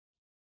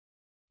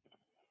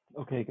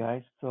Okay,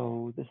 guys,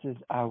 so this is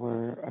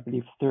our, I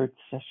believe, third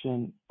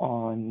session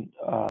on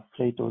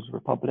Plato's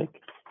Republic.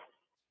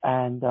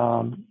 And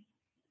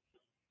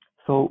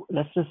so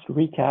let's just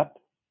recap,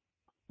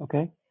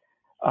 okay?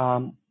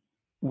 Um,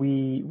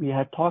 we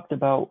had talked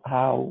about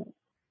how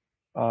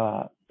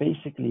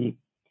basically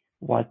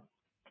what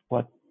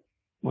what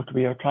what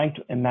we are trying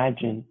to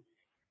imagine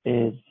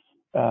is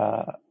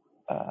uh,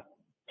 uh,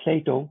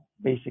 Plato,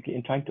 basically,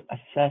 in trying to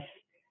assess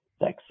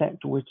the extent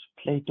to which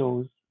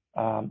Plato's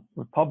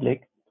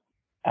Republic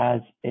as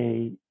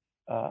a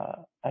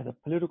as a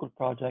political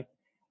project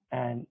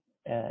and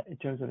in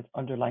terms of its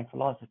underlying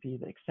philosophy,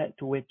 the extent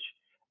to which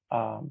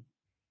um,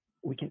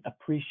 we can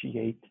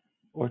appreciate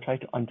or try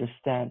to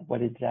understand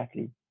what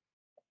exactly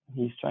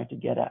he's trying to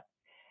get at.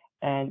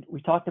 And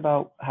we talked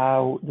about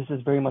how this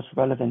is very much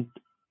relevant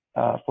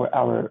for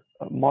our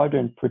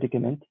modern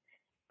predicament,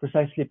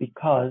 precisely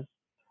because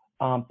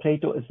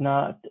Plato is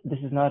not, this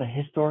is not a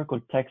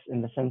historical text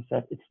in the sense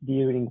that it's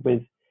dealing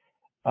with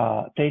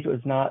Plato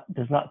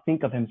does not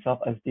think of himself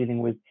as dealing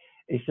with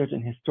a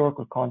certain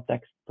historical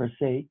context per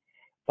se,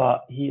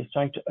 but he is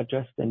trying to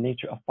address the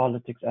nature of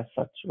politics as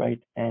such, right?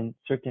 And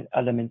certain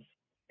elements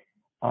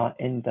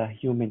in the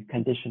human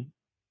condition.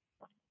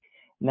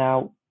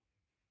 Now,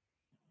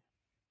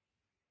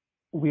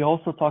 we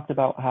also talked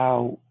about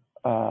how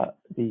uh,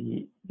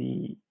 the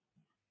the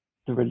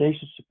the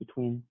relationship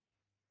between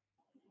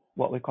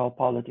what we call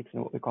politics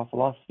and what we call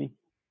philosophy,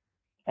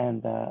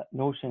 and the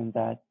notion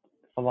that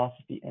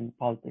philosophy and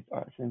politics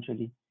are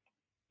essentially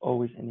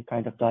always in a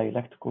kind of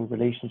dialectical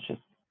relationship,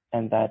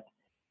 and that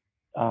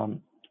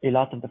um, a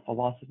lot of the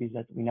philosophies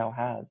that we now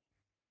have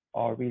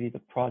are really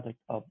the product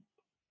of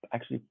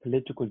actually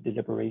political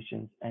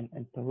deliberations and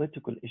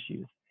political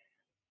issues.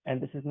 And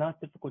this is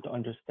not difficult to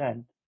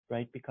understand,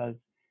 right? Because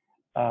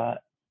uh,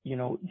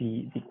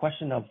 the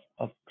question of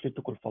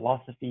political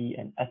philosophy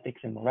and ethics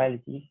and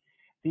morality,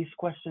 these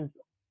questions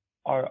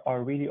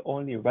are really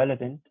only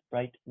relevant,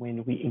 right,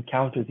 when we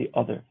encounter the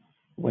other,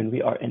 when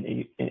we are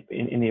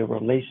in a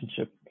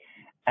relationship.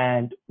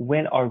 And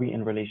when are we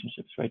in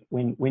relationships, right?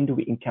 When do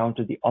we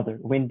encounter the other?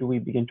 When do we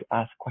begin to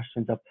ask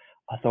questions of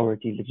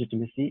authority,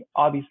 legitimacy?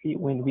 Obviously,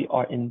 when we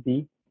are in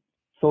the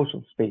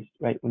social space,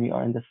 right? When we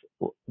are in the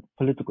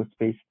political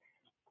space,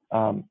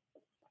 um,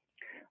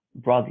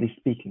 broadly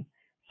speaking.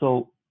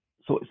 So,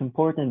 so it's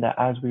important that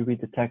as we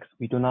read the text,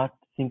 we do not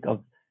think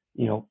of,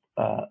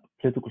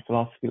 political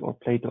philosophy or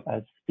Plato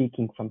as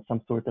speaking from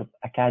some sort of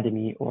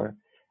academy or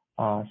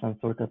some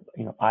sort of,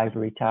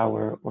 ivory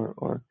tower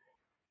or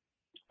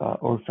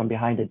from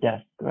behind a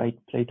desk, right?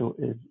 Plato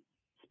is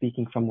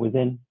speaking from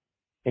within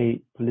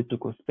a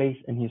political space,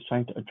 and he's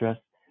trying to address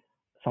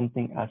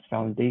something as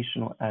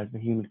foundational as the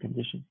human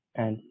condition.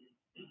 And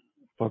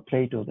for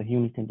Plato, the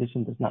human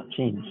condition does not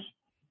change,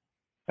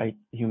 right?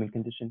 The human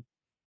condition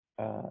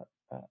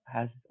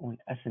has its own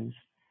essence,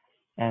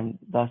 and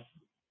thus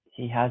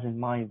he has in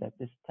mind that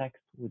this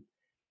text would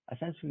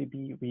essentially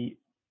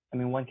I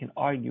mean, one can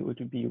argue it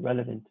would be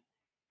relevant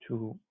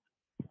to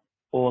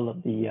all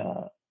of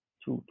the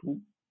to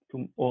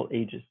all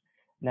ages.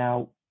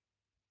 Now,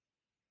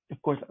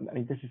 of course, I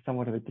mean, this is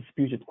somewhat of a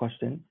disputed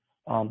question,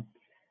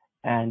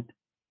 and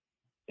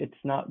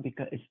it's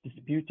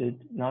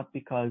disputed not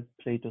because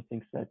Plato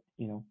thinks that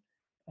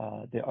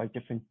there are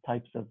different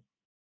types of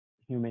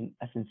human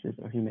essences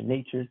or human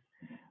natures,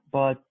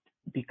 but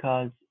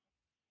because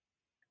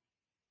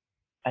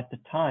at the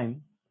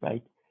time,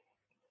 right,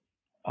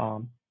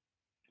 um,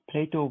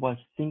 Plato was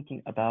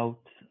thinking about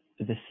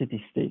the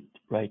city-state,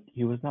 right?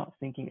 He was not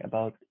thinking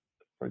about,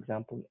 for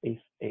example, a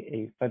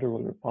federal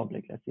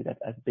republic, let's say, that's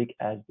as big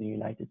as the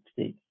United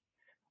States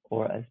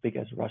or as big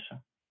as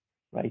Russia,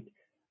 right?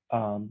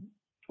 Um,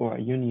 or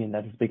a union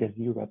that is big as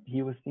Europe.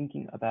 He was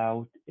thinking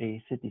about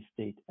a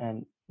city-state,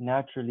 and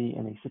naturally,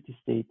 in a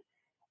city-state,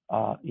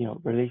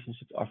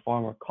 relationships are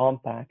far more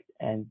compact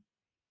and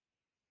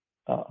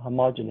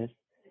homogeneous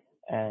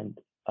and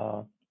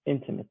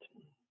intimate.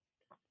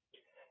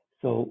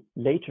 So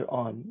later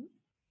on,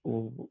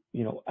 the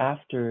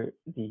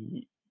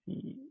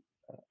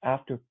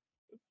after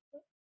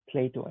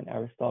Plato and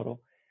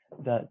Aristotle,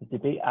 the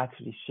debate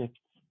actually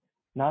shifts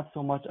not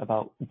so much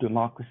about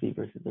democracy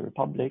versus the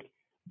republic,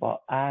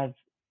 but as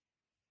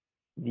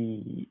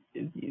the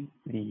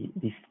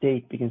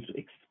state begins to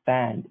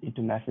expand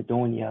into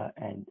Macedonia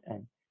and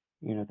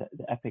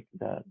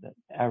the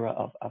era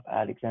of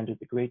Alexander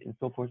the Great and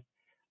so forth.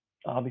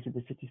 Obviously,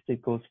 the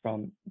city-state goes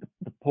from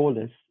the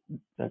polis,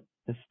 the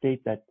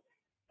state that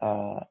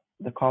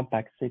the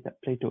compact state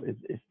that Plato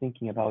is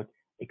thinking about,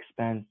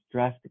 expands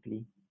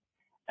drastically,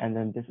 and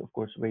then this, of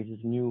course,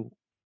 raises new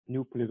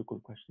political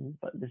questions.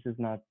 But this is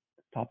not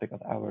the topic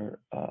of our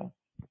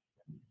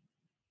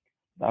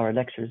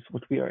lectures.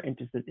 What we are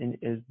interested in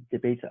is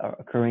debates that are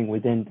occurring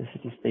within the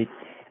city-state,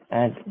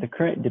 and the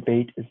current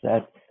debate is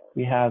that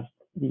we have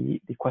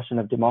the question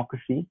of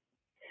democracy,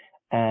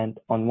 and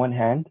on one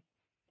hand,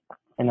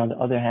 and on the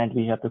other hand,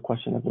 we have the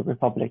question of the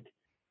republic.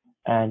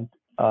 And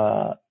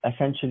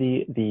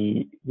essentially,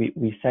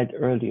 we said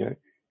earlier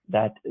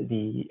that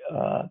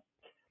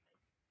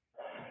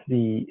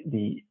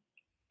the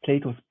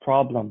Plato's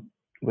problem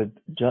with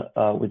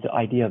the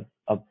idea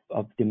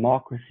of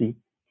democracy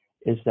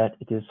is that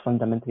it is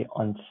fundamentally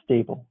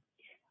unstable.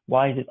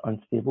 Why is it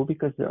unstable?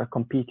 Because there are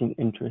competing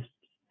interests,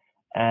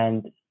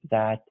 and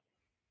that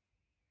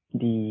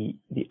the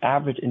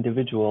average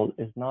individual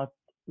is not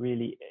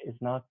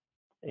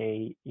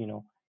a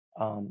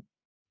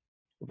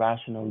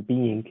rational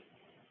being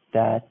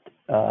that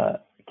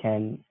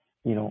can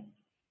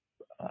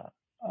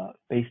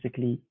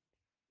basically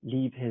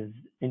leave his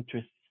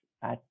interests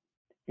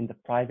in the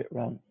private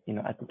realm,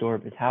 at the door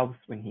of his house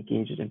when he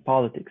engages in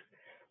politics.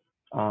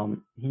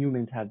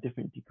 Humans have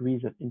different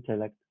degrees of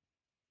intellect,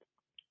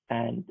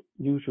 and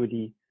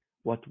usually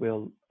what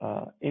will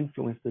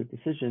influence their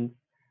decisions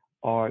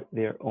are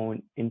their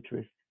own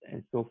interests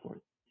and so forth.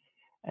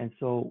 And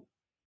so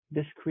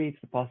this creates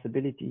the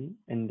possibility,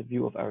 in the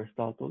view of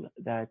Aristotle,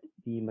 that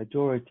the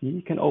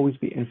majority can always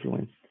be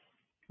influenced,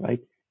 right?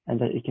 And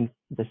that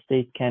the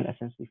state can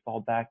essentially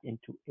fall back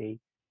into a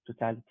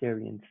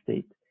totalitarian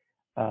state,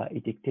 a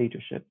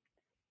dictatorship,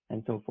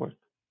 and so forth.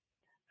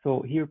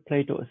 So here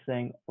Plato is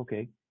saying,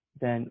 okay,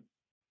 then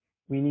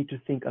we need to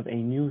think of a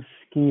new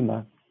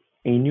schema,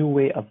 a new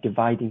way of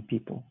dividing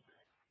people,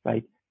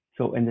 right?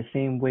 So in the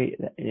same way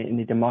that in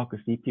a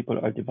democracy, people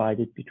are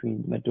divided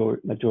between the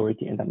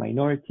majority and the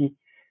minority.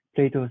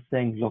 Plato is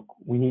saying, look,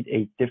 we need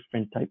a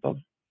different type of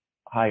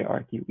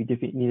hierarchy. We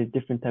need a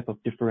different type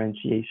of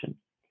differentiation.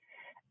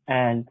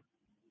 And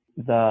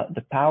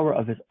the power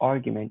of his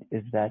argument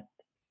is that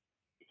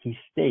he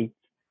states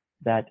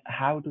that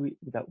we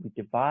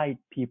divide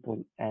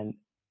people, and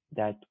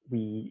that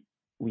we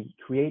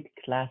create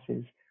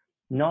classes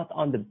not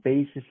on the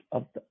basis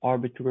of the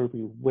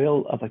arbitrary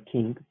will of a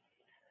king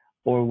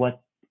or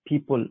what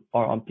people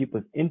are on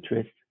people's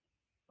interests,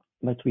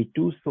 but we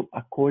do so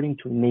according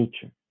to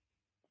nature.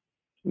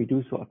 We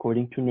do so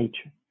according to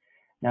nature.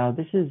 Now,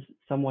 this is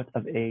somewhat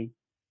of a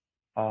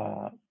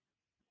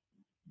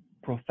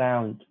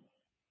profound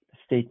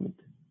statement,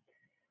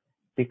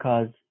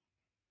 because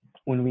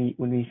when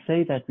we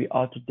say that we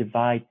ought to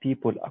divide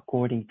people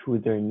according to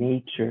their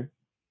nature,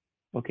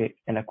 okay,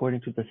 and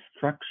according to the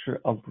structure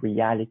of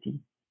reality,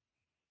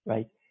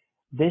 right?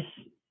 This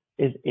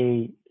is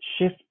a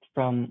shift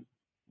from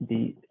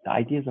the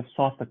ideas of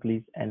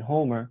Sophocles and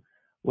Homer,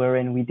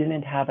 wherein we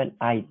didn't have an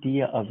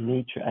idea of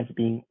nature as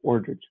being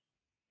ordered,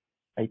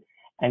 right?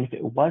 And if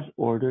it was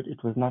ordered,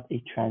 it was not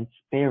a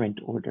transparent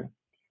order.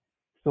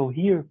 So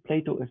here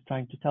Plato is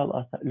trying to tell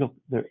us that, look,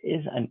 there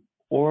is an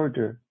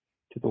order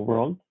to the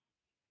world,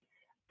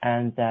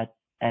 and there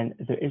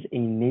is a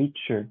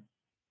nature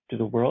to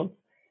the world,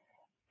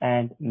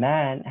 and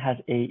man has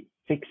a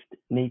fixed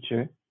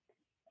nature.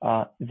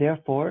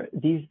 Therefore,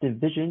 these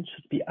divisions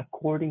should be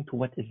according to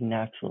what is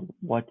natural,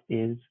 what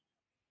is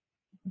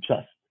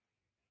just.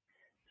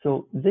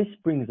 So this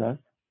brings us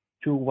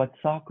to what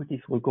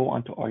Socrates will go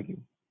on to argue.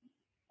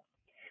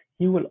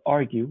 He will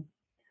argue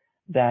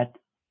that,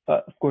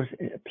 of course,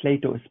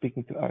 Plato is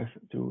speaking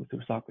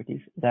to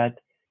Socrates, that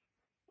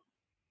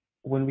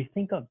when we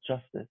think of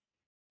justice,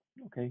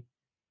 okay,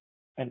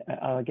 and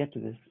I'll get to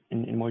this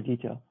in more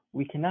detail,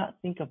 we cannot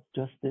think of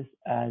justice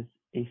as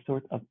a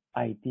sort of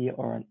idea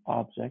or an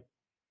object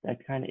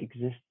that kind of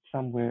exists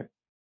somewhere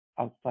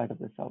outside of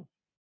the self,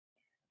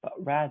 but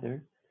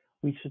rather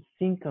we should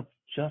think of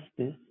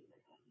justice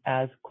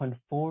as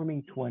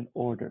conforming to an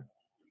order,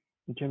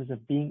 in terms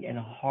of being in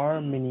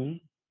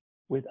harmony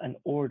with an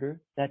order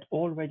that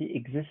already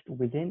exists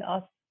within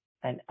us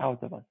and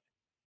out of us.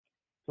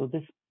 So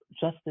this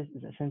justice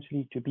is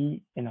essentially to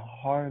be in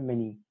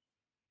harmony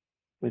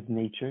with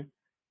nature,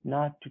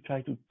 not to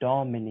try to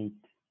dominate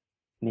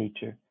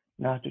nature,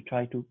 not to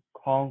try to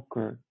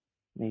conquer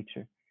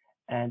nature,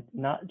 and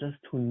not just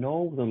to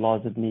know the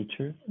laws of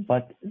nature,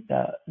 but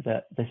the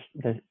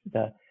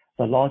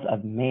laws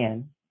of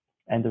man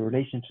and the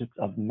relationships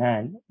of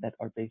man that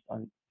are based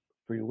on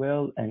free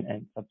will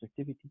and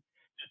subjectivity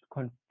should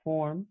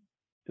conform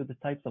to the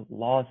types of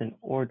laws and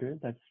order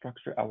that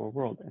structure our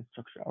world and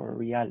structure our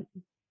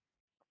reality.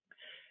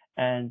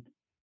 And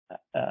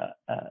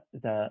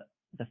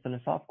the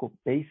philosophical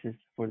basis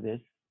for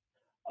this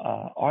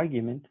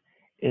argument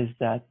is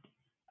that,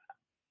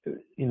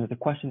 the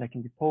question that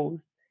can be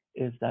posed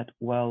is that,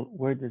 well,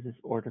 where does this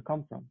order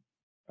come from,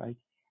 right?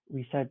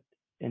 We said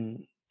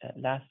in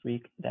last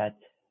week that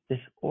this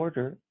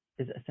order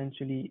is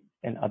essentially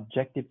an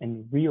objective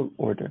and real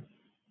order,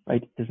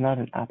 right? It is not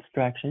an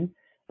abstraction,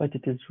 but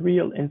it is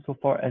real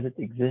insofar as it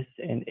exists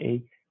in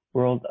a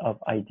world of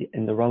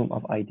in the realm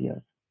of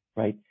ideas,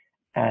 right?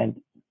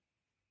 And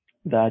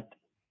that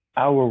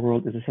our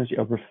world is essentially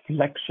a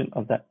reflection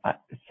of that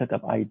set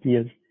of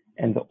ideas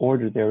and the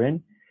order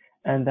therein,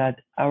 and that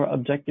our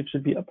objective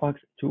should be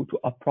to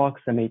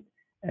approximate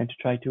and to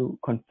try to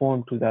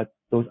conform to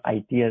those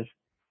ideas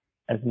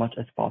as much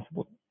as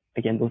possible.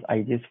 Again, those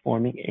ideas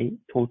forming a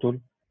total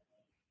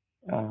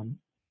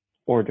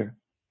order.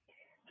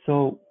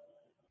 So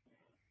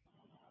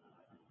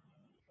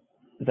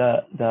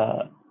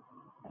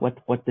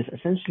what this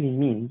essentially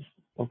means,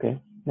 okay,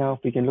 now if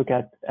we can look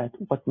at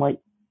what might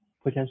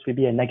potentially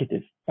be a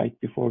negative, right?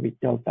 Before we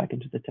delve back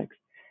into the text,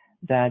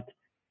 that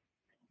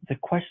the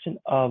question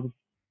of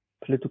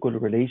political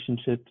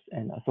relationships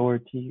and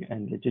authority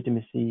and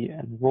legitimacy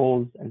and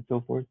roles and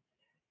so forth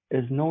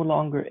is no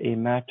longer a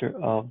matter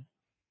of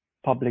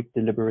public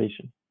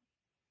deliberation,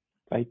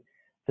 right?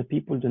 The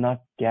people do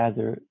not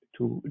gather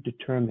to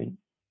determine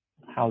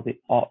how they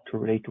ought to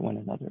relate to one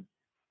another,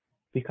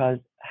 because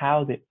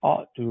how they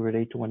ought to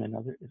relate to one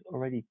another is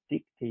already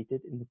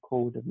dictated in the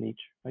code of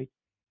nature, right?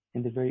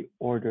 In the very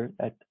order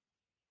that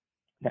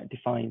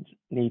defines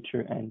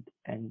nature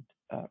and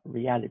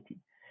reality.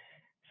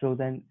 So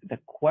then the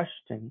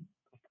question,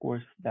 of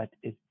course, that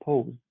is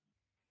posed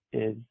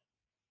is,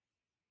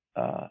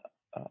 uh,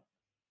 uh,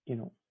 you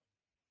know,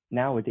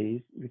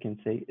 nowadays we can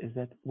say is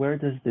that where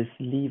does this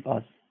leave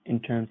us in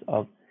terms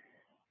of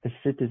the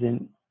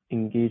citizen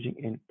engaging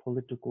in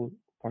political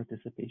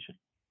participation,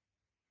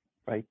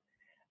 right?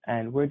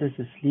 And where does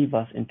this leave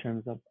us in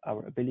terms of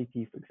our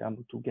ability, for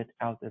example, to get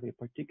out of a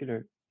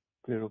particular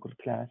political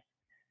class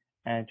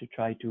and to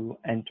try to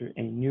enter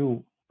a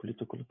new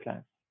political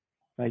class,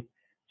 right?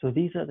 So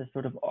these are the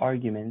sort of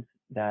arguments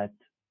that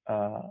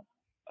uh,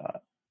 uh,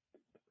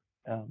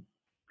 um,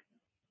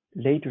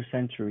 later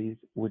centuries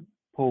would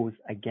pose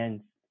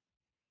against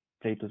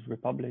Plato's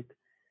Republic.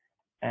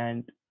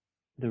 And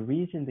the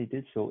reason they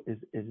did so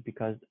is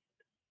because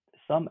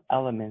some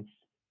elements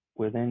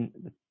within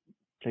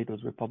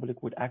Plato's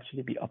Republic would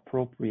actually be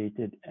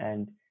appropriated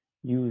and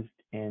used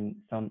in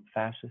some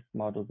fascist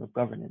models of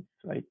governance,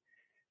 right?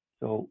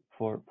 So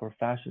for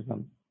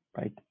fascism,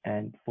 right,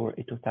 and for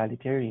a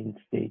totalitarian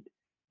state,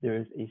 there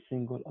is a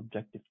single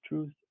objective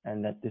truth,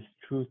 and that this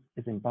truth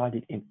is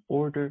embodied in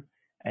order,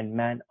 and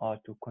man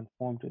ought to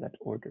conform to that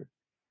order.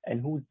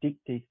 And who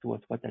dictates to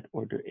us what that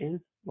order is?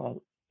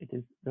 Well, it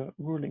is the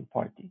ruling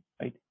party,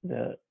 right?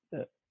 The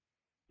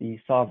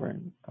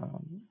sovereign,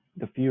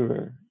 the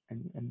Führer,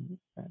 and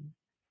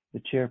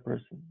the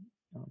chairperson,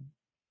 um,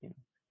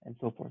 and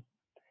so forth.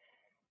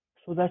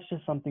 So that's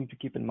just something to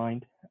keep in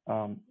mind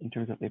in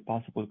terms of a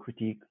possible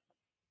critique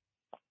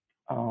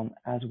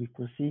as we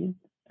proceed,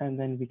 and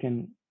then we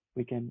can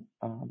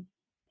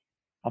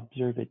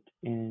observe it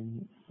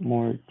in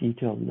more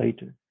detail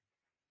later.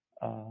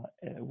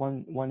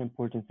 One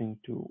important thing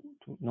to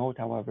note,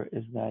 however,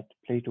 is that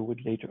Plato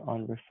would later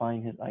on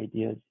refine his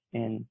ideas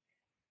in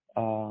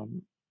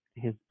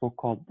his book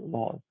called The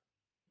Laws,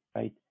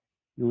 right?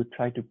 He would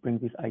try to bring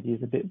these ideas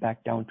a bit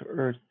back down to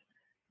earth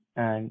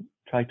and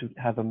try to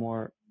have a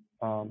more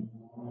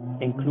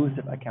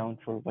inclusive account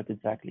for what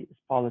exactly is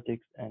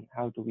politics and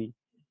how do we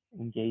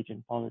engage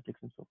in politics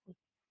and so forth.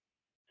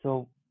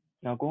 So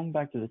now going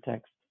back to the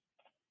text,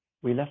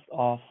 we left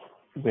off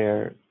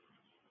where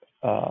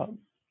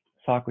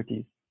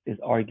Socrates is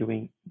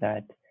arguing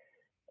that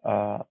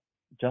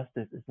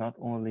justice is not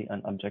only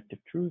an objective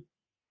truth,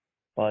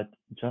 but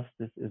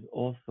justice is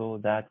also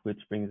that which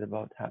brings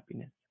about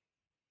happiness.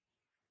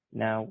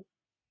 Now,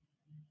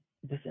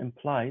 this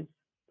implies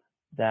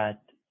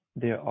that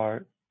there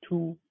are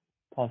two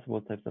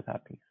possible types of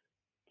happiness.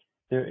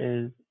 There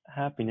is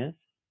happiness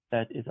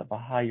that is of a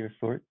higher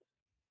sort,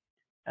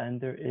 and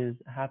there is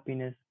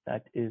happiness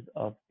that is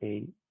of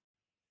a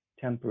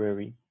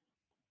temporary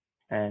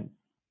and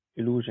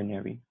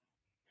illusionary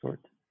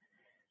sort.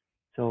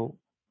 So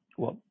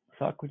what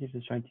Socrates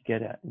is trying to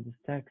get at in this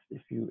text,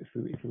 if you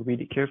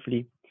read it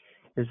carefully,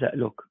 is that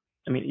look,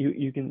 I mean,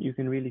 you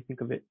can really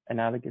think of it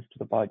analogous to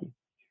the body.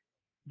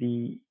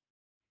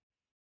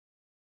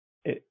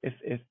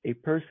 If a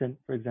person,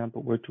 for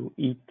example, were to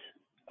eat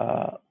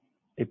a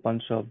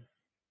bunch of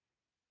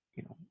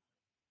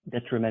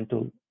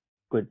detrimental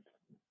goods,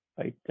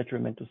 right,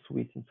 detrimental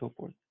sweets and so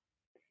forth,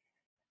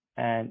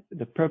 and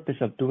the purpose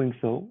of doing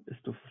so is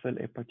to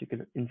fulfill a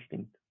particular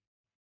instinct,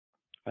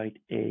 right,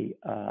 a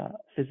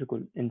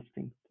physical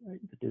instinct,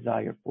 right, the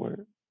desire for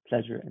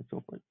pleasure and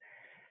so forth,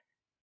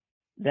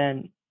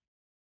 then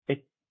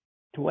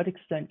to what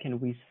extent can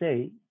we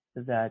say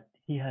that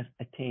he has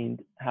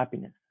attained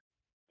happiness,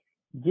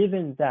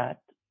 given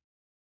that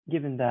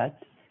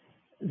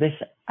this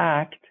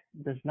act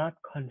does not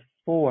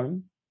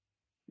conform,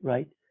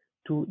 right,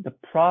 to the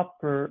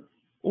proper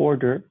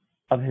order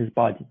of his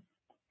body,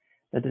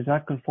 that does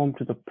not conform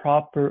to the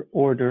proper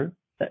order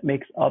that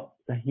makes up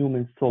the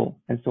human soul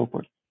and so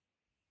forth,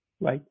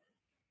 right?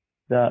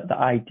 The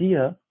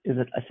idea is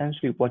that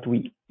essentially what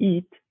we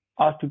eat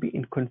ought to be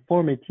in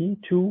conformity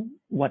to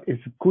what is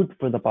good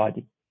for the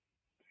body.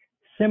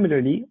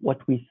 Similarly,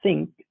 what we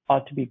think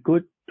ought to be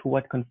good to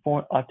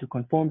ought to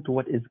conform to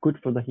what is good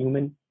for the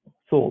human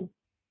soul,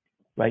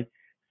 right?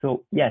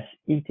 So yes,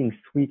 eating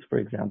sweets, for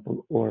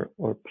example, or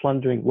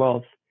plundering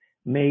wealth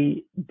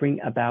may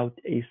bring about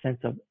a sense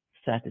of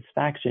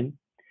satisfaction,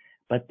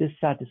 but this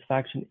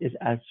satisfaction is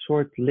as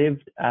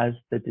short-lived as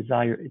the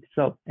desire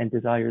itself, and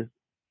desires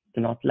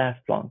do not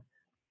last long.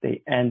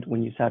 They end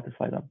when you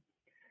satisfy them.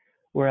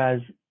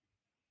 Whereas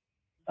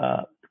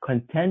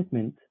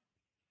contentment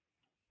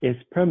is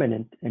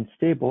permanent and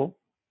stable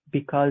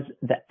because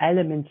the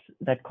elements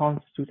that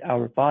constitute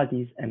our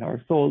bodies and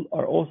our soul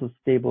are also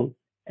stable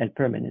and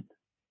permanent.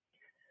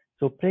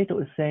 So Plato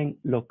is saying,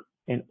 look,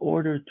 in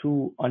order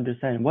to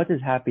understand what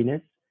is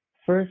happiness,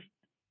 first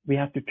we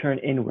have to turn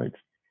inwards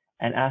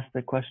and ask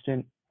the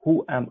question,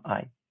 who am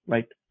I?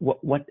 Right?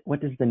 What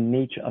is the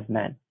nature of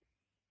man?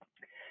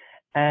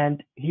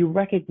 And he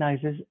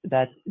recognizes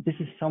that this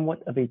is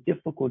somewhat of a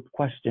difficult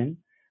question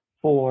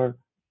for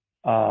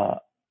uh,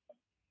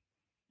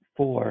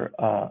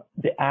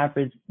 the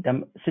average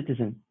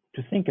citizen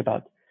to think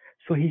about.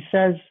 So he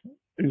says,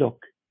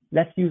 look,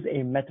 let's use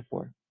a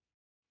metaphor.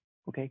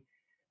 Okay,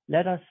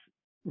 let us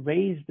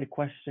raise the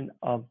question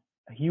of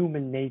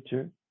human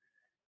nature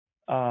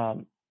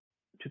to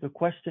the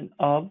question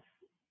of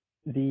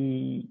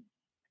the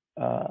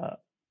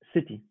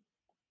city.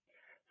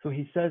 So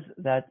he says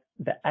that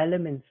the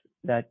elements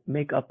that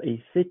make up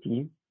a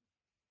city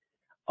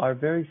are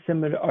very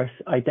similar, are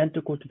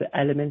identical to the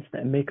elements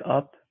that make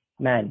up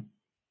man.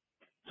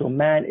 So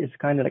man is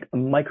kind of like a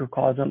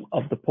microcosm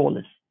of the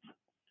polis.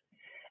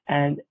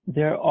 And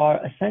there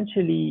are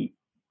essentially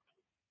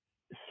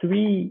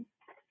three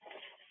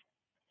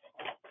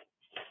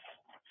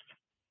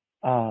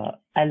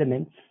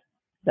elements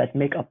that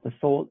make up the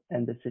soul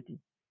and the city.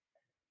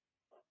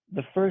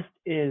 The first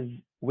is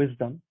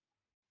wisdom.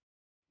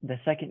 The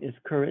second is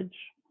courage.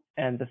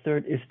 And the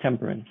third is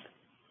temperance.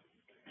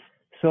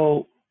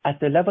 So at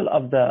the level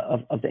of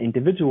the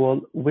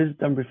individual,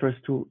 wisdom refers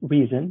to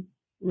reason,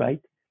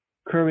 right?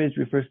 Courage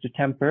refers to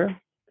temper,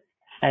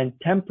 and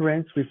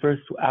temperance refers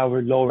to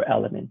our lower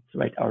elements,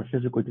 right? Our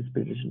physical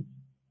disposition.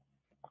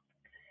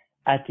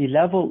 At the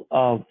level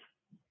of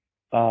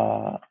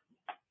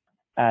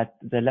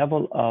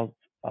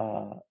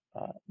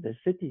the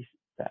cities,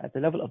 at the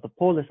level of the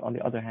polis, on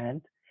the other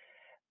hand,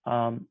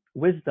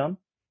 wisdom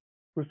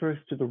refers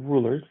to the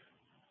rulers,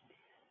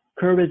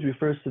 courage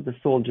refers to the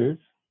soldiers,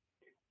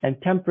 and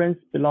temperance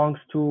belongs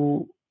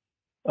to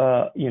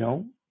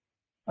the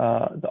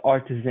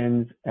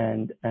artisans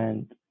and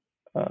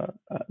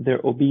their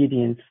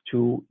obedience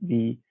to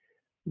the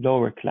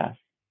lower class.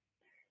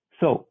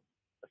 So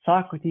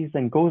Socrates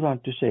then goes on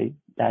to say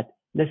that,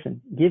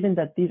 listen, given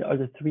that these are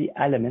the three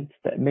elements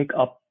that make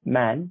up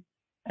man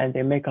and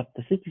they make up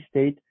the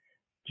city-state,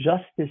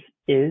 justice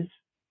is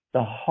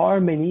the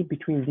harmony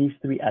between these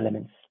three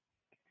elements.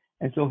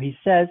 And so he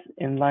says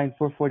in line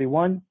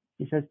 441,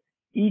 he says,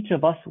 each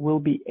of us will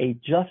be a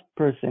just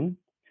person,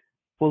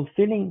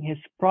 fulfilling his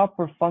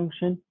proper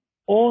function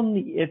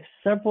only if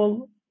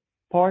several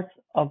parts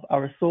of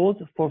our souls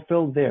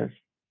fulfill theirs.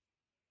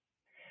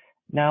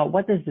 Now,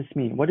 what does this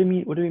mean? What do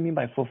we mean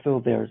by fulfill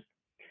theirs?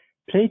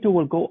 Plato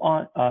will go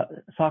on,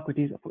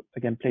 Socrates,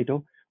 again,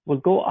 Plato, will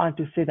go on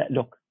to say that,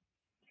 look,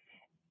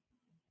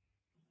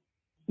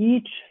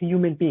 each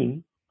human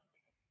being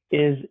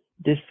is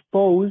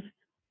disposed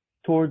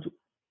towards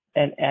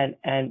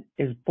and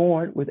is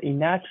born with a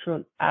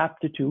natural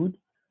aptitude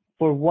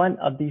for one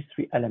of these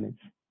three elements.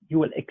 You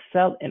will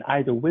excel in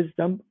either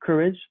wisdom,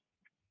 courage,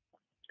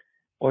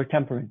 or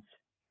temperance.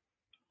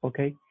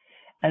 Okay?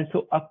 And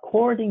so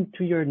according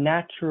to your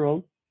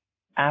natural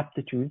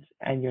aptitudes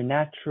and your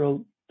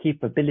natural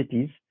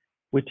capabilities,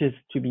 which is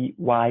to be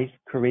wise,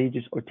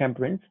 courageous, or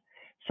temperance,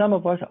 some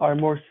of us are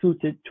more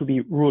suited to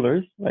be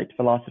rulers, right,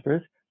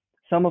 philosophers.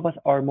 Some of us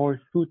are more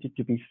suited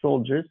to be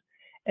soldiers,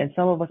 and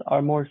some of us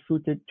are more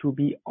suited to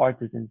be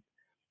artisans.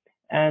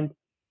 And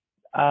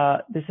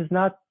this is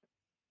not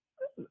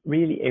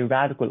really a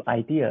radical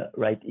idea,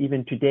 right?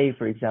 Even today,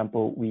 for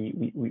example,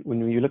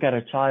 when we look at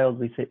a child,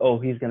 we say, oh,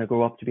 he's going to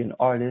grow up to be an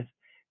artist.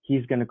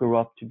 He's going to grow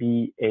up to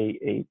be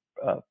a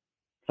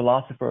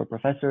philosopher or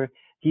professor.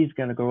 He's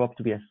going to grow up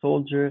to be a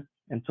soldier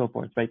and so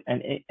forth, right?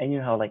 And you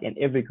know how, like, in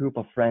every group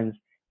of friends,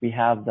 we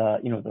have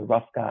the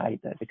rough guy,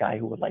 the guy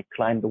who would like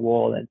climb the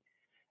wall,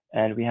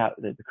 and we have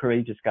the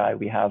courageous guy.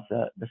 We have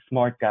the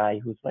smart guy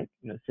who's like,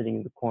 sitting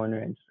in the corner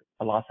and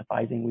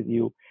philosophizing with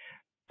you.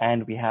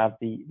 And we have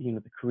the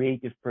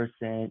creative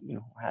person,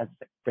 who has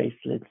like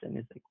bracelets and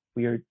is like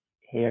weird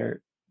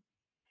hair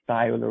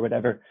style or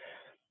whatever.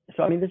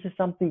 So, I mean, this is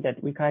something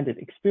that we kind of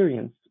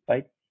experience,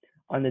 right,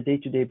 on a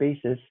day-to-day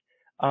basis,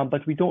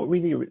 but we don't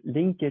really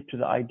link it to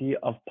the idea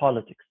of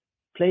politics.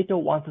 Plato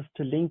wants us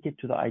to link it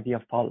to the idea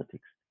of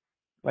politics,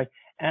 right?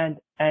 And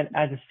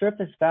as a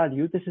surface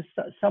value, this is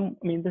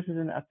this is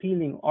an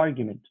appealing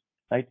argument,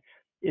 right?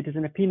 It is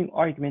an appealing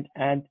argument,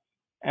 and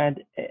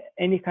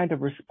any kind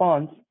of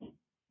response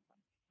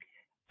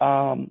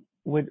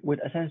would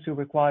essentially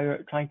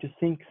require trying to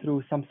think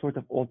through some sort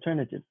of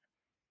alternative,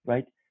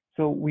 right?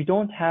 So we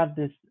don't have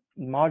this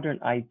modern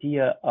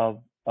idea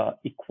of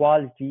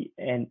equality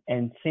and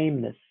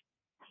sameness,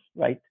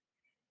 right?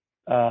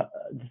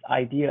 This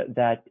idea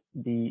that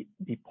the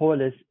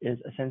polis is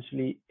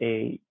essentially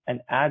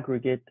an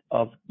aggregate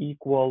of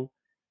equal,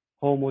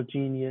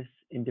 homogeneous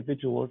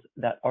individuals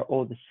that are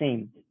all the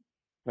same,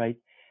 right?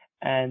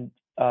 And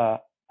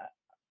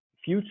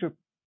future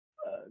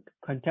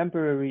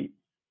contemporary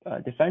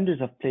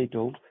defenders of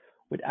Plato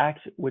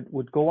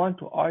would go on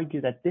to argue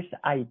that this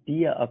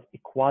idea of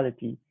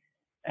equality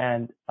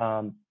and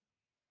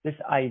this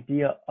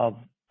idea of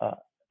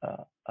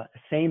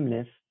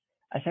sameness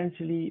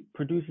essentially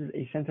produces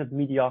a sense of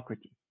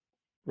mediocrity,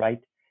 right?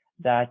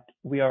 That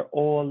we are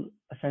all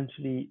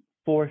essentially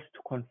forced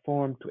to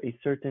conform to a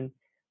certain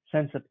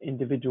sense of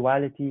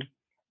individuality,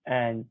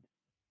 and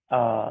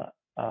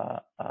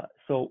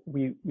so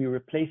we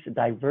replace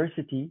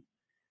diversity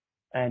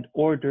and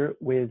order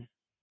with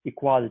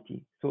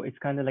equality. So it's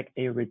kind of like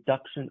a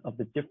reduction of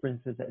the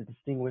differences that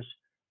distinguish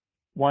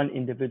one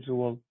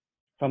individual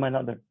from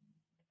another,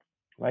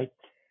 right?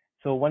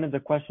 So one of the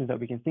questions that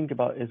we can think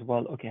about is,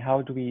 well, okay,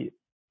 how do we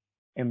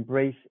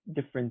embrace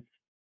difference,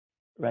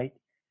 right?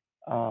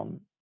 To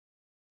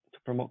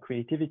promote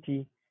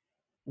creativity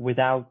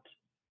without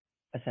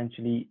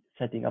essentially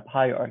setting up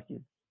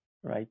hierarchies,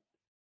 right?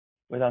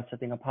 Without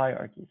setting up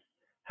hierarchies.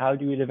 How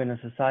do we live in a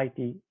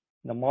society,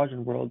 in a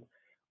modern world,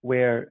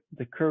 where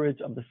the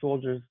courage of the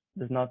soldiers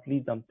does not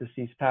lead them to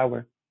seize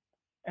power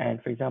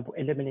and, for example,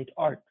 eliminate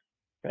art,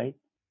 right?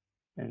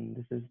 And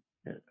this is,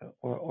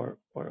 or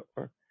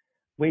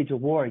wage a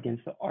war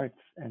against the arts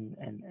and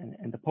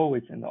the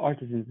poets and the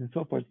artisans and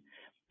so forth.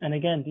 And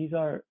again, these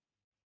are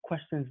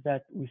questions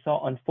that we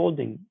saw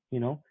unfolding,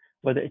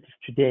 whether it's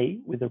today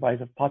with the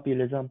rise of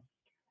populism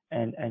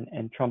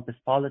and Trumpist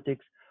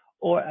politics,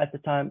 or at the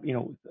time,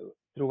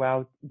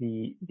 throughout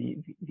the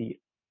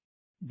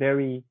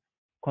very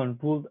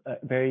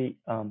very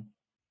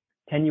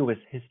tenuous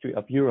history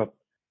of Europe,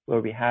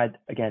 where we had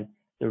again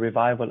the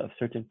revival of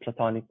certain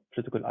Platonic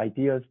political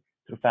ideas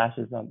through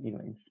fascism,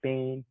 in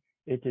Spain,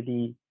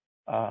 Italy,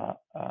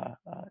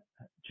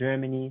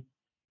 Germany,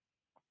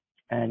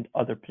 and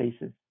other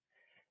places,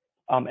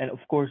 and of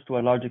course to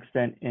a large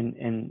extent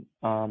in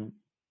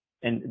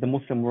the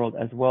Muslim world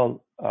as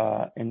well,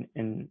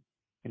 in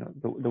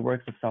the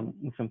works of some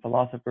Muslim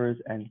philosophers,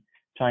 and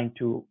trying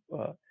to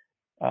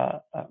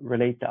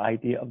relate the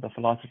idea of the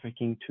philosopher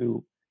king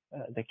to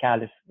the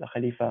caliph, the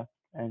khalifa,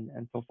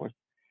 and so forth.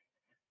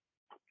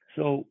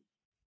 So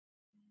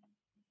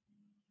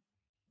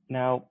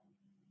now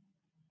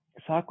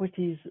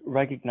Socrates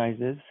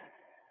recognizes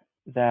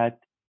that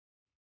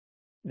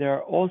there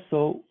are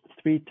also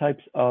three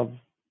types of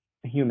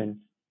humans,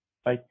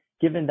 right?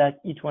 Given that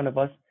each one of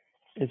us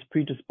is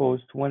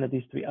predisposed to one of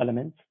these three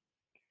elements,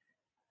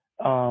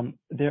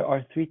 there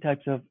are three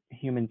types of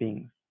human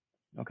beings,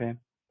 okay?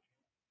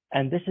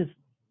 And this is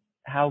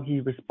how he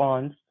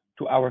responds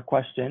to our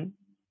question,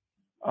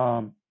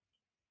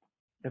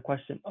 the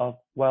question of,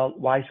 well,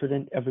 why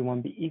shouldn't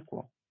everyone be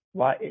equal?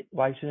 Why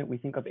shouldn't we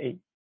think of a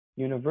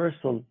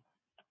universal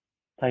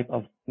type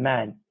of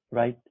man,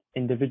 right?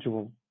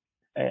 Individual,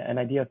 an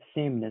idea of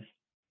sameness.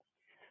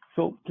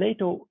 So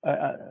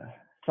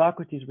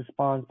Socrates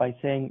responds by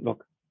saying,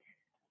 look,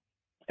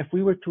 if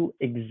we were to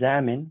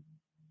examine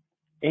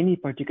any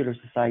particular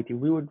society,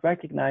 we would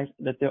recognize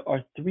that there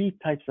are three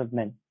types of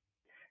men.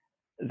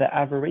 The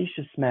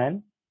avaricious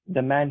man,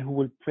 the man who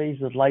will praise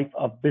the life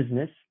of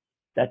business,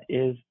 that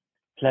is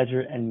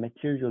pleasure and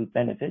material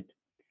benefit.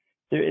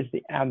 There is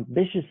the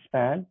ambitious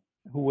man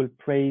who will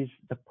praise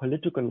the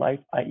political life,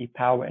 i.e.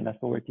 power and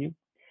authority.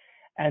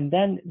 And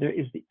then there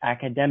is the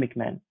academic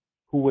man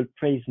who will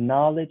praise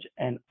knowledge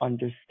and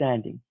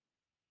understanding.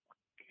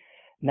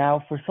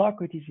 Now for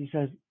Socrates,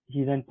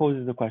 he then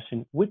poses the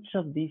question, which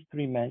of these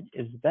three men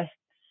is best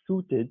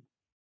suited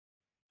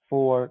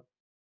for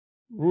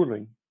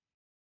ruling?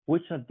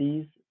 Which of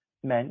these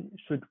men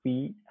should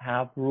we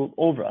have rule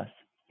over us?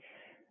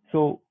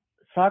 So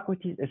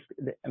Socrates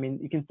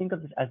you can think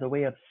of this as a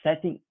way of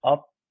setting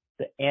up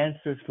the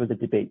answers for the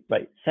debate,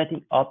 right?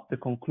 Setting up the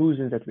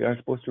conclusions that we are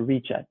supposed to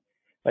reach at,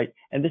 right?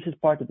 And this is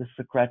part of the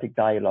Socratic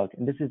dialogue.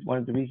 And this is one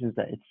of the reasons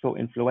that it's so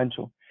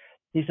influential.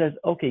 He says,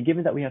 okay,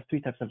 given that we have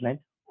three types of men,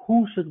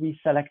 who should we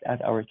select as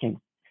our king?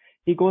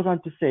 He goes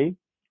on to say,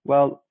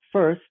 well,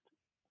 first,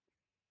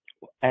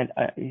 and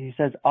he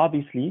says,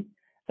 obviously,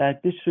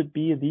 that this should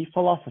be the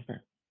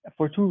philosopher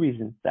for two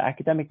reasons, the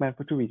academic man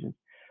for two reasons.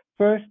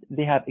 First,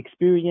 they have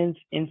experience,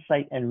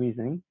 insight, and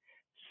reasoning.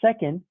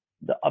 Second,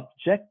 the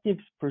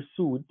objectives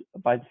pursued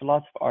by the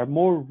philosopher are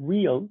more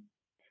real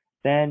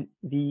than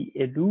the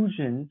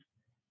illusions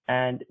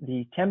and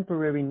the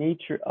temporary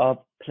nature of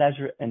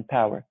pleasure and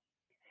power.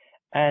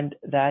 And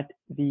that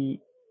the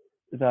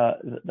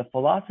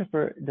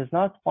philosopher does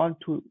not want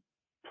to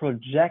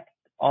project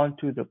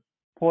onto the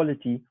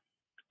polity,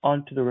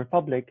 onto the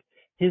republic,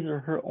 his or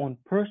her own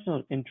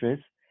personal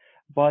interests,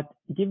 but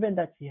given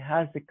that he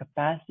has the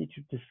capacity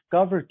to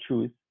discover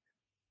truth,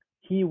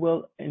 he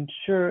will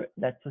ensure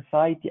that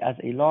society as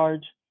a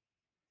large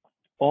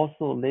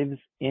also lives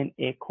in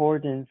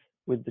accordance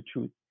with the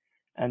truth,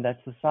 and that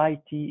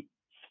society's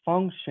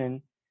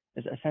function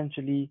is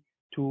essentially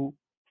to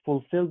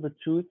fulfill the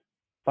truth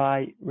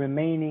by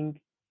remaining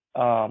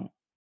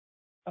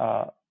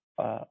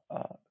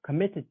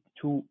committed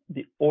to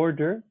the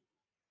order,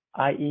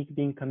 i.e.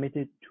 being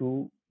committed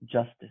to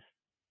justice,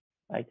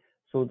 right?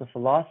 So the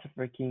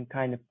philosopher king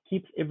kind of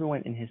keeps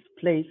everyone in his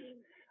place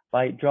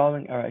by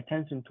drawing our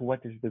attention to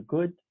what is the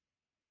good,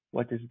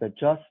 what is the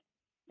just,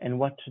 and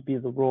what should be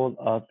the role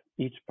of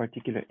each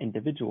particular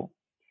individual.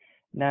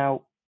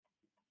 Now,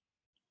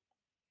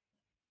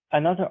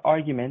 another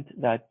argument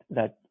that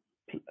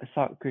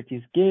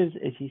Socrates gives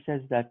is he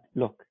says that,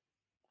 look,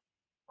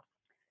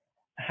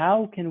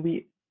 how can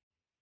we,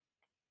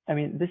 I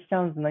mean, this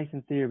sounds nice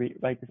in theory,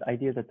 right? This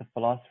idea that the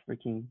philosopher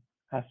king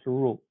has to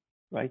rule,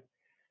 right?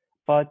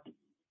 But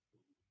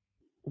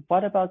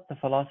what about the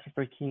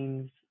philosopher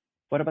king's,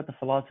 what about the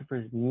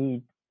philosopher's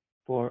need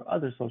for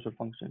other social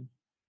functions,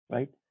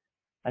 right?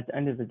 At the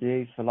end of the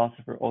day,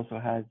 philosopher also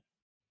has,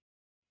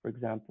 for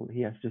example,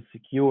 he has to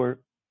secure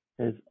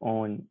his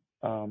own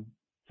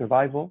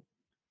survival,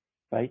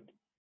 right?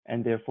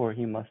 And therefore,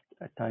 he must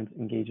at times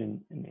engage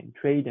in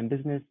trade and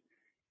business.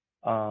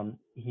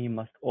 He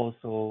must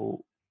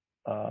also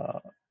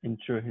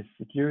ensure his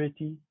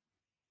security,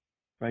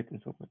 right,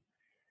 and so forth.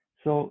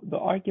 So the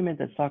argument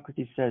that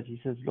Socrates says, he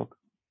says, look,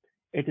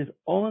 it is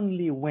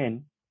only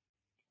when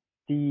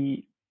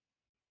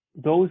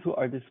those who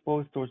are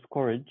disposed towards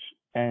courage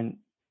and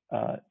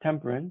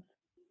temperance,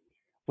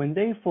 when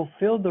they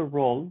fulfill the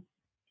role,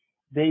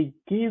 they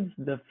give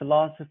the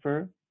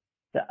philosopher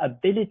the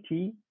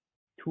ability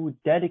to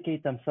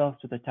dedicate themselves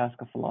to the task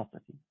of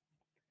philosophy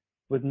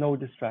with no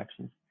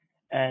distractions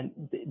and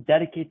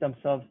dedicate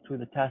themselves to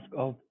the task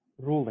of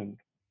ruling,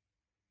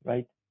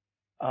 right?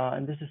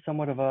 And this is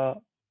somewhat of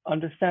a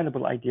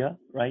understandable idea,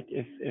 right?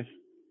 If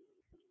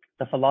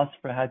the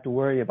philosopher had to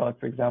worry about,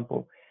 for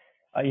example,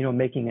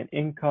 making an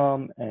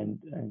income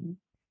and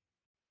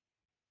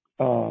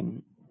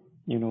um,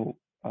 you know,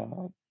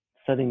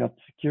 setting up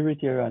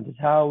security around his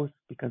house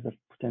because of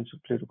potential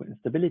political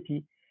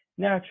instability,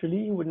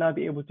 naturally he would not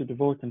be able to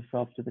devote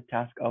himself to the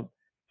task of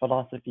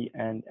philosophy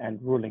and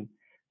ruling.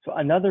 So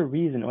another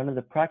reason, one of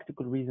the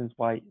practical reasons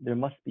why there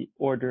must be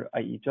order,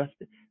 i.e.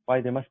 justice,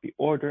 why there must be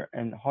order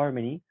and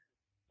harmony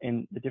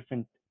in the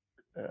different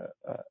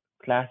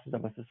classes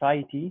of a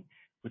society,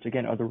 which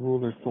again are the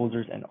rulers,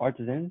 soldiers, and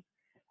artisans,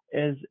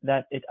 is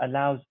that it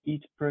allows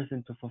each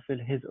person to fulfill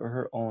his or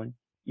her own,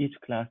 each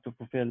class to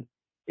fulfill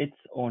its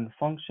own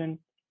function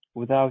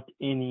without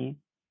any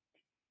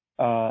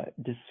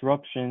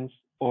disruptions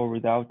or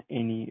without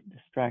any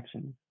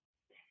distractions.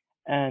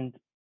 And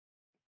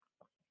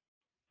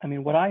I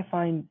mean, what I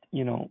find,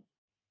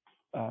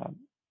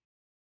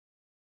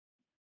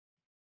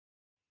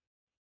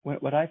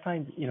 what I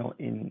find,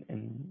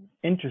 in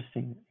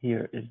interesting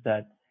here is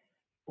that,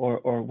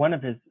 or one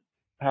of his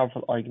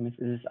powerful arguments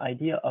is this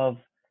idea of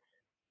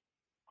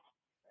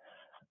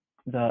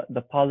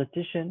the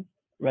politician,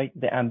 right?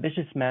 The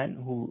ambitious man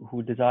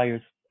who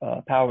desires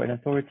power and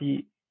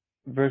authority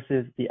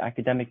versus the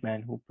academic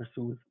man who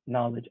pursues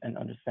knowledge and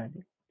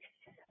understanding.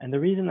 And the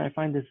reason I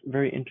find this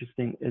very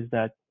interesting is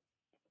that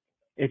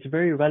it's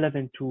very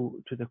relevant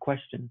to the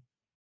question,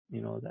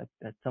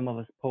 that some of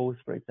us pose,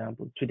 for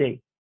example, today,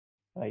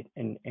 right,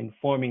 in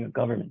forming a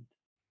government,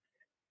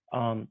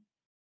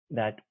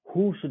 that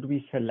who should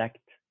we select,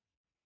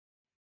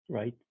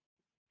 right,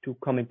 to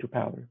come into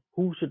power?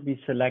 Who should we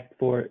select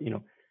for,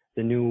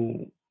 the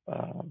new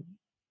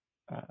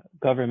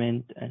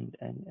government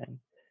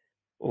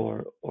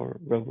or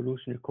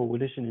revolution or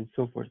coalition and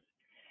so forth?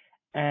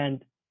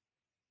 And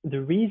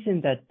the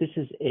reason that this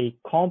is a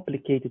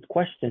complicated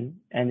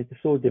question and it's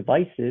so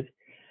divisive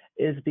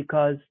is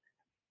because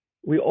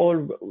we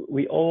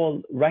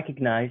all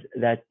recognize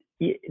that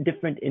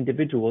different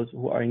individuals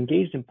who are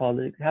engaged in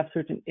politics have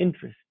certain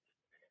interests,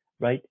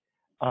 right?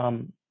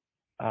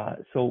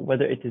 So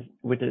whether it is,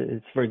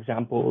 for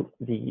example,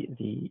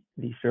 the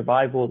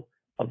survival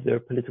of their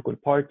political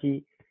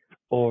party,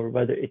 or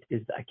whether it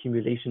is the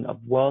accumulation of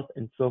wealth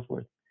and so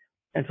forth.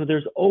 And so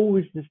there's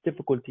always this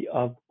difficulty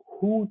of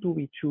who do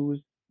we choose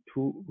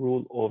to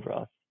rule over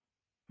us,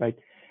 right?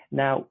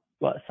 Now,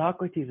 what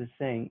Socrates is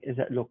saying is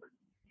that, look,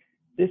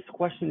 this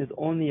question is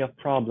only a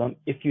problem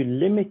if you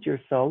limit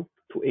yourself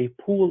to a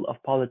pool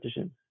of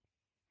politicians,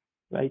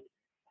 right?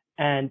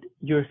 And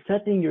you're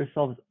setting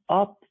yourselves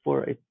up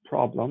for a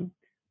problem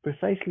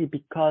precisely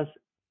because,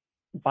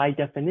 by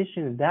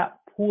definition, that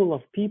pool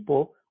of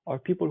people are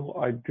people who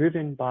are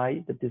driven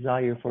by the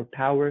desire for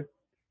power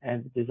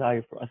and the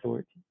desire for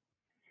authority.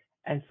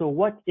 And so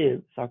what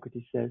if,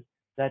 Socrates says,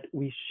 that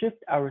we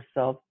shift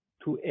ourselves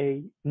to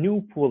a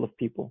new pool of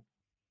people,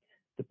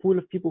 the pool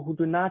of people who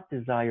do not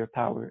desire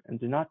power and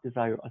do not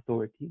desire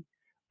authority,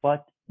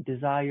 but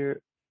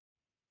desire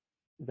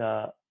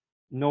the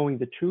knowing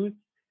the truth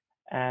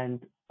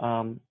and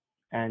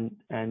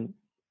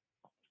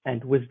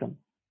wisdom,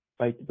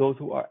 right? Those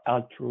who are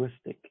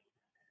altruistic.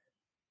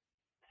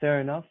 Fair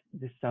enough.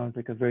 This sounds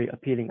like a very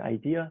appealing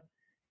idea,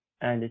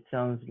 and it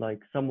sounds like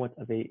somewhat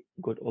of a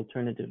good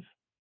alternative.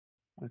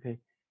 Okay,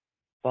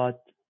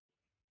 but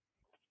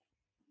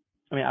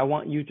I mean, I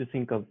want you to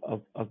think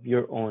of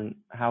your own,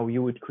 how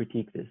you would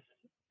critique this.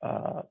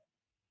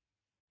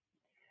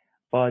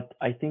 But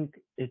I think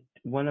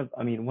one of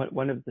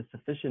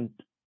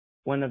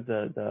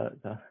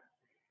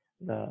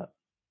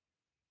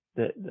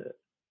the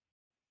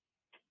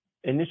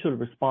initial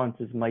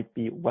responses might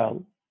be,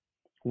 well,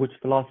 which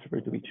philosopher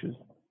do we choose,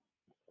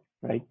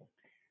 right?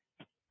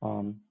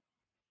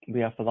 We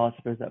have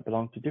philosophers that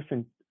belong to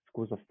different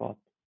schools of thought.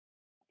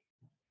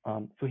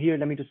 So here,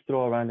 let me just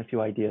throw around a few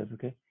ideas,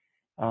 okay?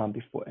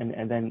 before,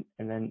 and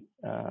then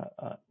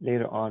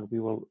later on we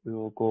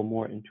will go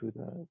more into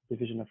the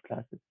division of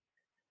classes.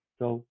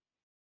 So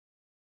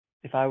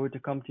if I were to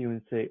come to you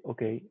and say,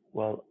 okay,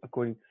 well,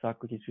 according to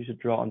Socrates, we should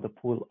draw on the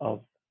pool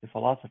of the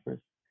philosophers.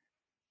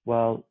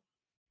 Well,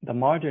 the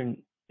modern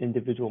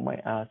individual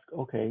might ask,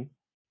 okay,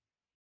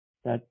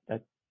 that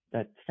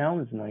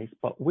sounds nice,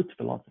 but which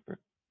philosopher?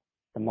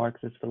 The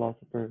Marxist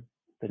philosopher,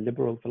 the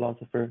liberal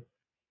philosopher,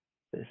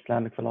 the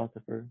Islamic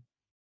philosopher,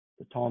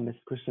 the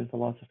Thomist Christian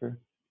philosopher,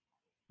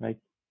 right?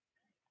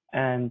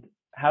 And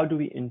how do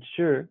we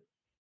ensure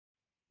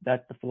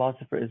that the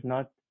philosopher is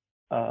not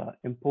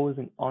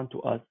imposing onto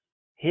us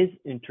his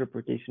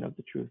interpretation of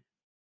the truth,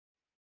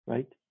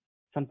 right?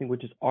 Something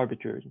which is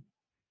arbitrary,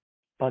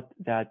 but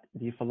that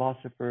the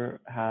philosopher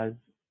has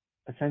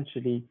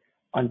essentially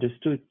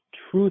understood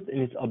truth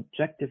in its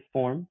objective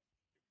form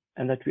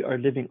and that we are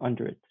living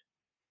under it.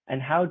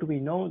 And how do we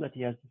know that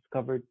he has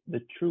discovered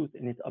the truth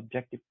in its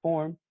objective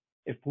form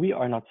if we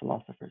are not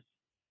philosophers?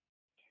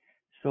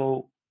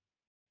 So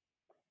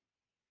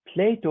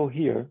Plato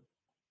here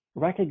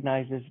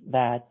recognizes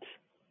that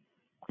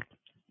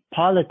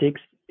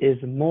politics is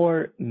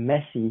more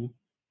messy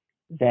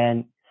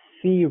than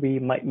theory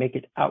might make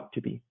it out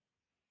to be,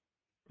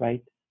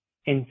 right?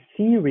 In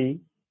theory,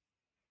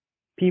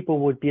 people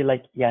would be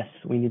like, yes,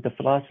 we need the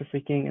philosopher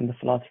king, and the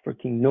philosopher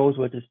king knows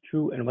what is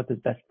true and what is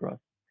best for us.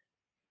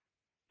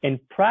 In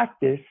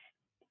practice,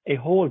 a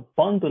whole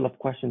bundle of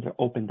questions are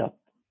opened up.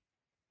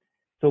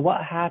 So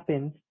what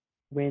happens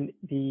when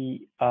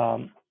the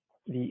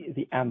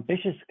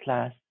ambitious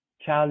class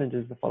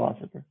challenges the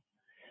philosopher?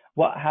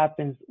 What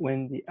happens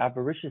when the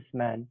avaricious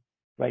man,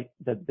 right,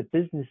 the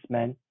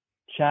businessmen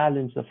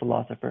challenge the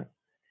philosopher?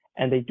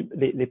 And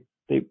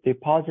they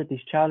posit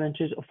these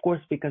challenges, of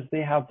course, because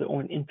they have their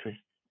own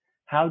interests.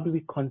 How do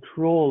we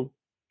control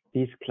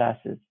these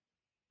classes,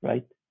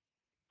 right?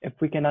 If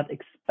we cannot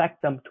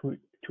expect them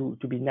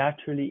to be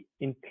naturally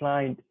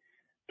inclined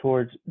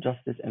towards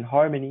justice and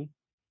harmony,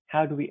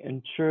 how do we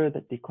ensure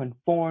that they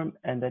conform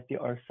and that they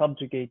are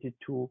subjugated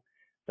to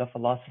the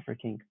philosopher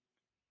king?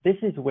 This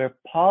is where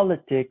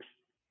politics,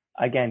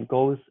 again,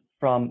 goes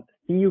from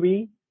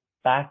theory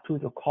back to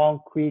the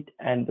concrete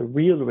and the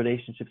real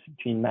relationships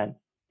between men.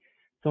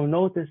 So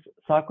notice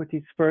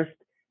Socrates first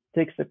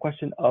takes the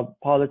question of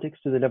politics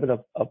to the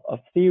level of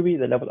theory,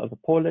 the level of the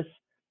polis,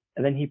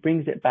 and then he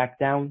brings it back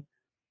down.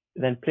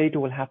 Then Plato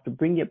will have to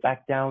bring it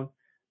back down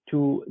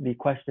to the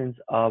questions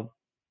of,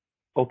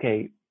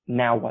 okay,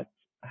 now what?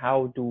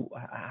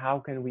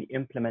 How can we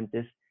implement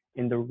this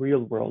in the real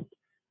world,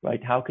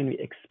 right? How can we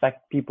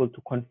expect people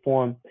to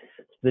conform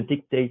to the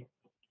dictate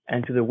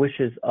and to the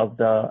wishes of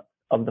the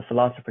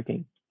philosopher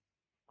king?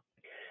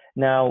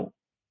 Now,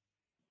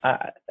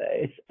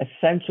 it's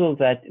essential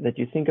that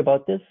you think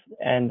about this,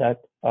 and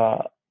that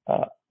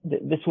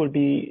this will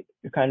be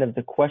kind of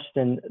the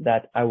question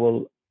that I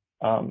will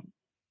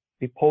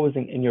be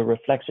posing in your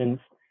reflections,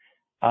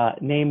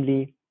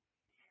 namely,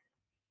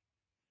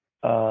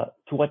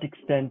 to what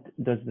extent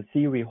does the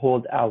theory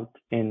hold out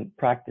in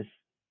practice,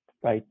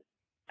 right?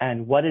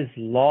 And what is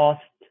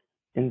lost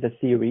in the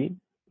theory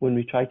when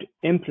we try to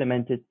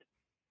implement it,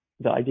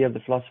 the idea of the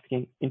philosopher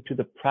king, into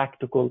the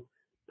practical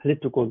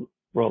political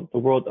world, the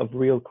world of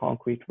real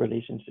concrete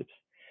relationships.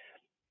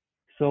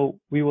 So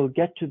we will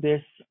get to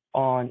this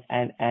on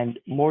and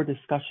more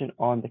discussion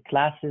on the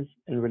classes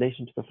in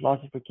relation to the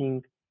philosopher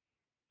king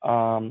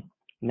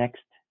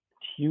next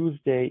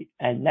Tuesday.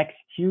 And next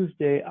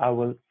Tuesday, I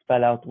will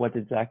spell out what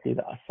exactly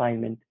the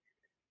assignment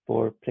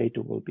for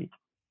Plato will be.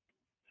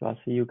 So I'll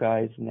see you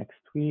guys next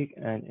week,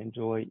 and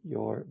enjoy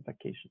your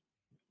vacation,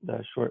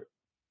 the short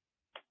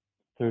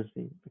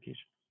Thursday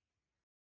vacation.